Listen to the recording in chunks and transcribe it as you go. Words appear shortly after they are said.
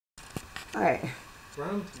Alright.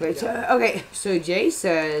 Wait, Okay, so Jay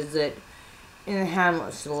says that in the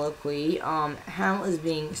Hamlet soliloquy, Hamlet is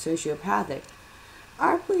being sociopathic.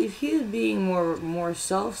 I believe he is being more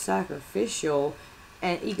self-sacrificial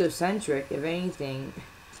and egocentric, if anything.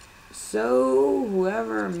 So,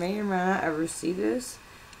 whoever may or may not ever see this,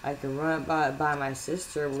 I can run it by my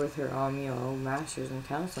sister with her, master's in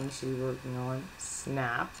counseling she's working on.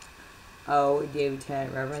 Snap. Oh, David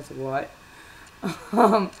Tennant reference, what?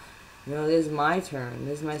 This is my turn.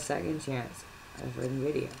 This is my second chance at a freaking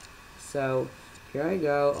video. So, here I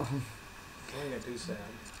go. Don't get too sad.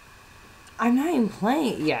 I'm not even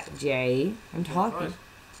playing it yet, Jay. I'm talking.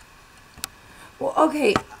 Well,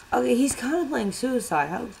 okay, he's contemplating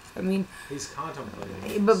suicide. He's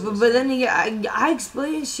contemplating. But then again, I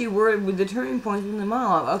explained she word with the turning points in the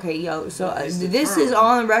monologue. Okay, so this is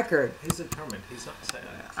on the record. He's determined. He's not sad.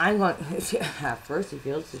 I'm going. At first, he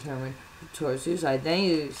feels determined towards suicide. Then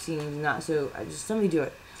he seems not so. Just let me do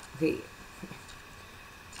it. Okay.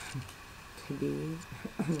 To be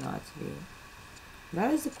or not to be.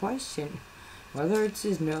 That is the question. Whether it's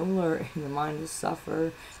as nobler in the mind to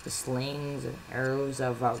suffer the slings and arrows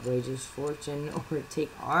of outrageous fortune, or to take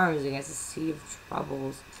arms against a sea of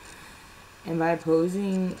troubles, and by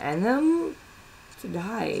opposing them, to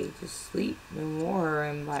die, to sleep no more,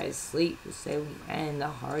 and by sleep to say we end the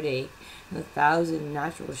heartache and the thousand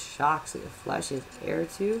natural shocks that the flesh is heir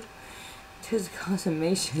to. 'Tis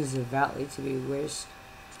consummation is devoutly to be wished.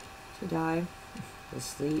 To die, to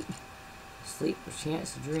sleep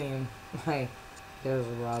perchance to dream. Why, there's a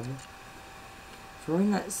rub. For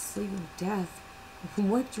in that sleep of death,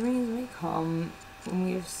 what dreams may come when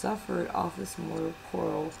we have suffered off this mortal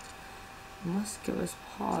quarrel must give us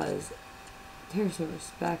pause. There's a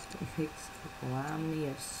respect that makes the calamity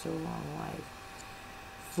of so long life.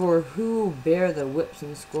 For who will bear the whips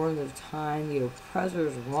and scorns of time, the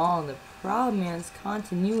oppressor's wrong, the proud man's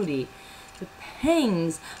continuity, the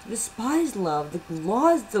pangs of despised love, the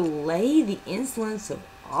law's delay, the insolence of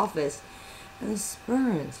office, and the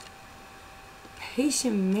spurns, the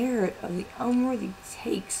patient merit of the unworthy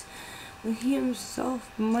takes, when he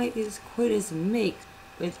himself might his quittance make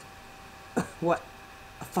with what,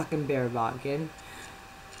 a fucking bear bodkin?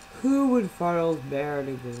 Who would fuddles bear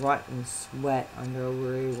to grunt and sweat under a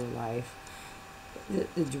wearier life?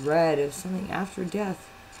 The dread of something after death,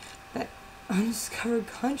 that undiscovered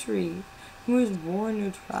country, who is born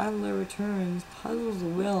no traveler returns, puzzles the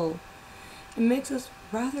will. It makes us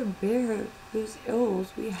rather bear those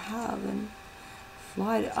ills we have and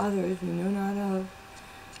fly to others we know not of.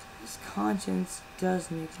 This conscience does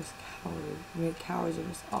make cowards of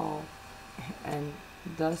us all, and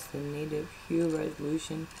thus the native hue of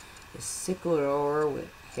resolution is sickled o'er with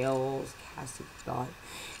pales casting thought,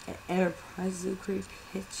 and enterprises of great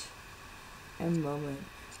pitch and moment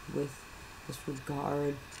with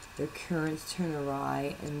disregard. Their currents turn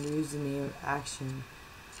awry and lose the name of action.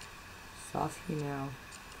 Soft you now.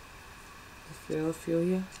 The feel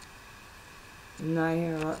you? Nigh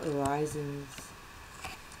horizons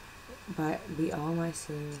be all my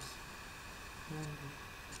sins.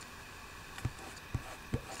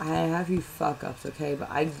 I have you fuck ups, okay? But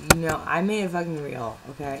I made it fucking real,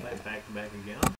 okay? Back to back again.